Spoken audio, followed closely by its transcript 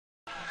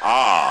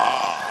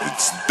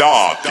It's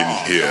dark in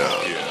here.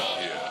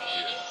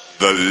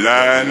 The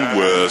land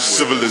where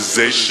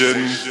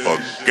civilization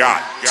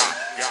forgot.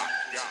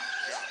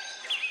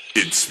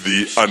 It's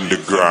the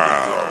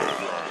underground.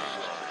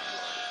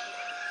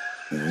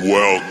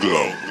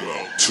 Welcome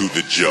to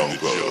the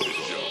jungle.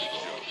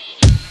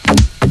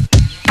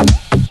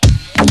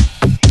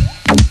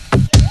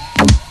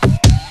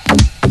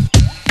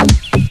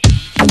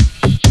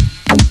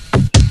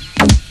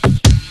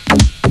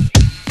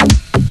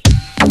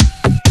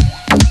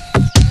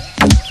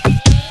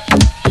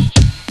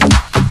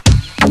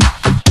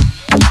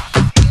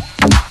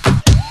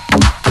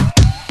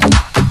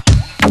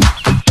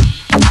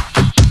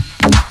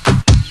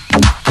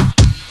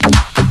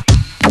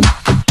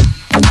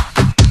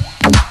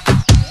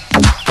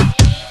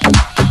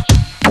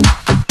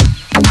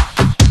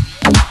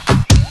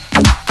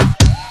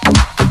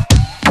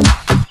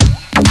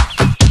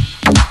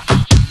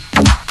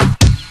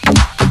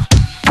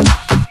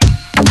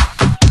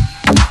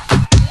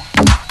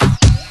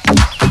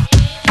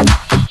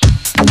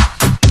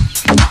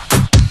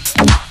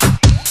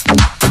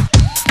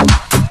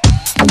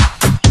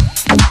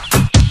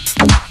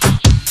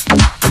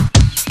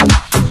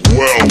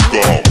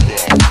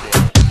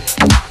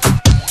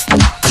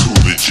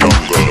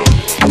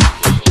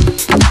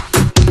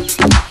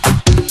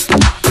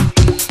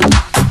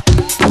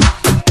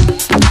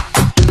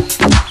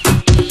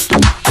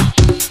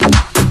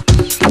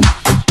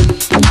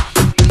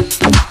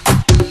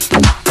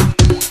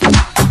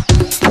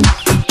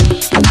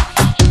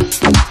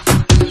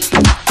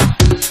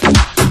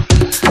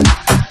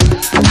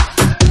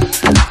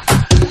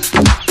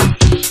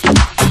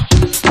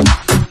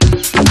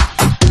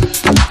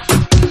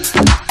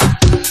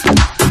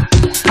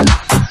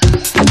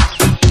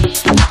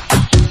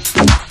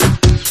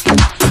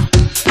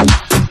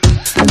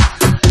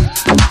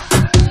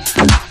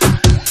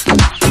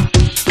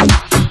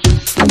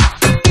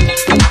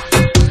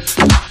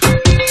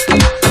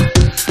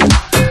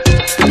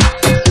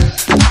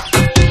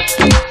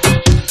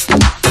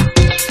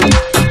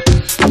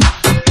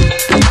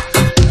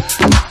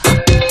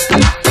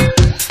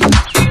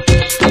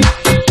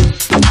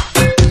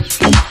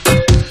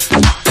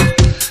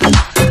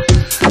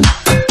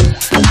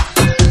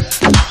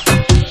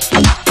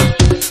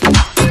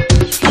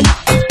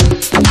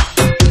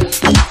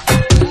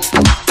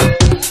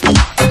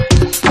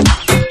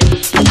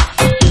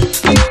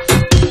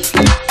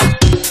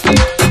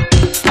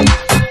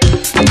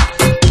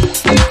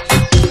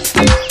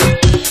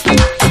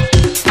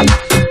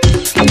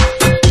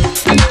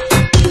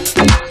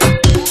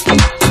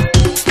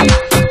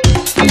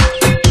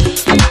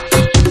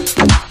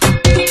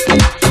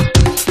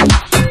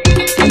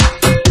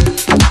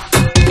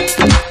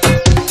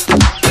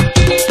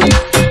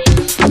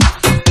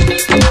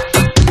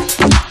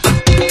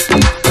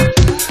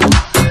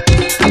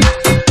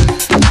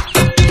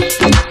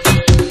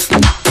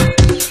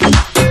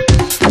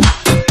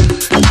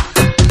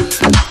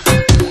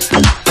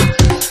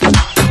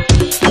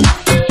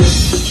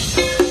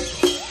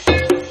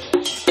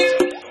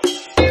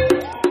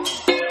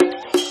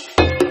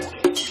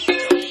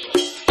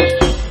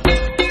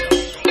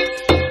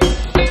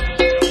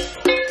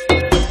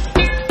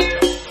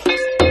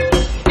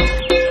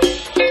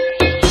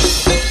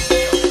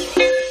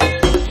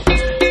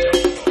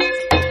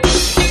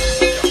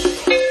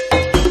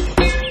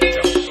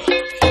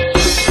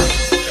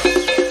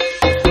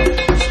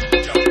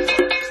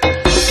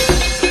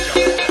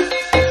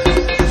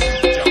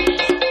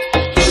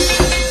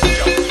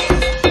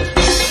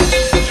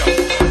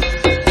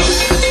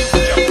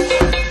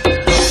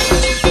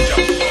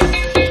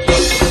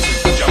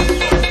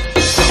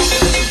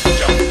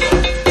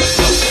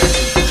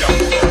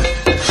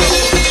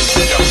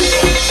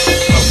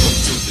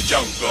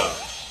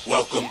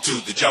 Welcome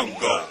to the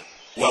jungle.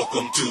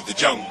 Welcome to the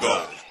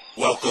jungle.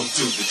 Welcome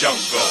to the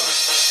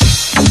jungle.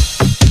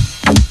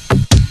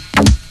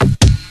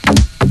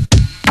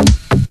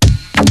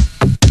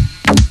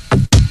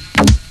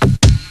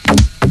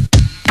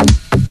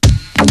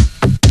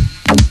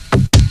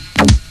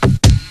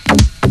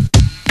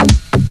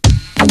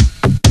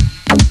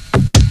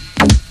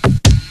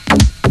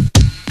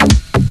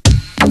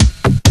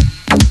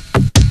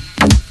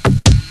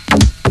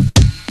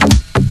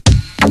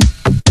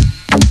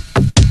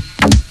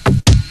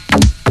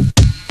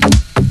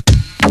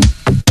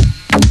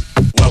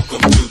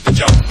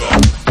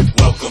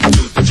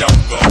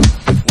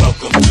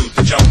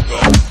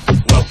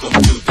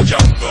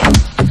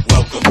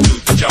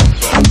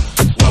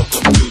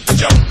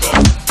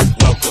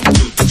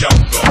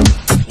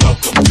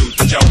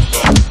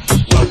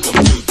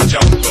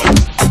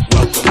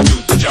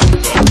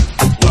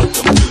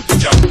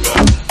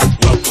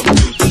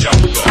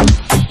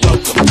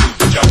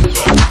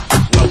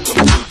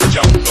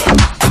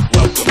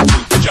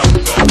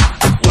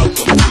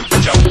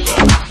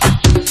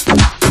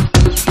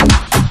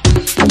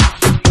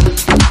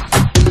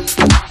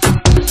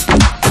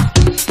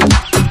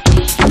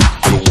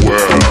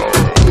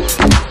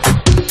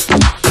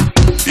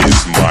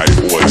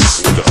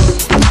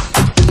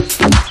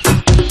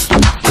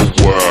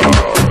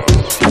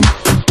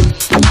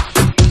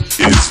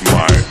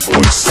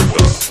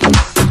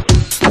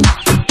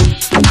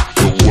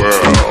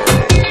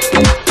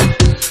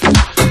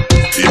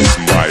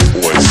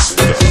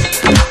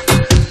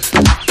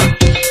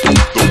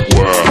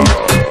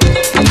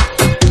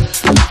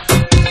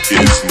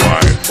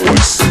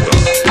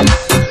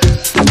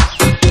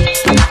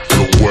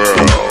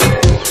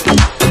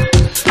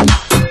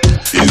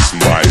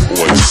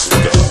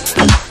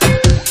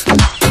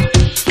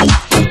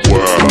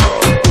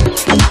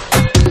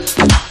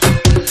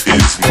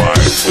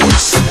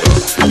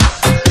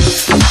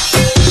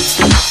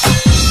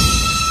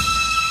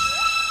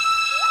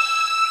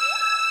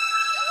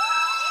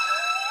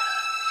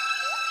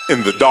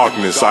 In the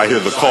darkness I hear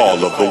the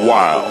call of the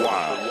wild.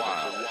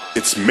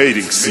 It's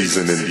mating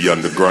season in the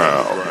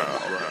underground.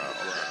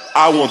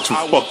 I want to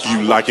fuck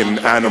you like an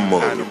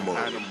animal,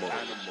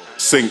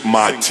 sink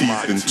my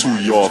teeth into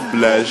your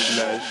flesh,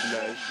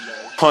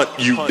 hunt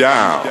you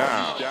down,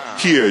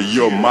 here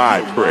you're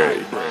my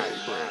prey.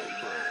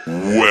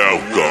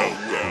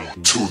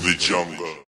 Welcome to the jungle.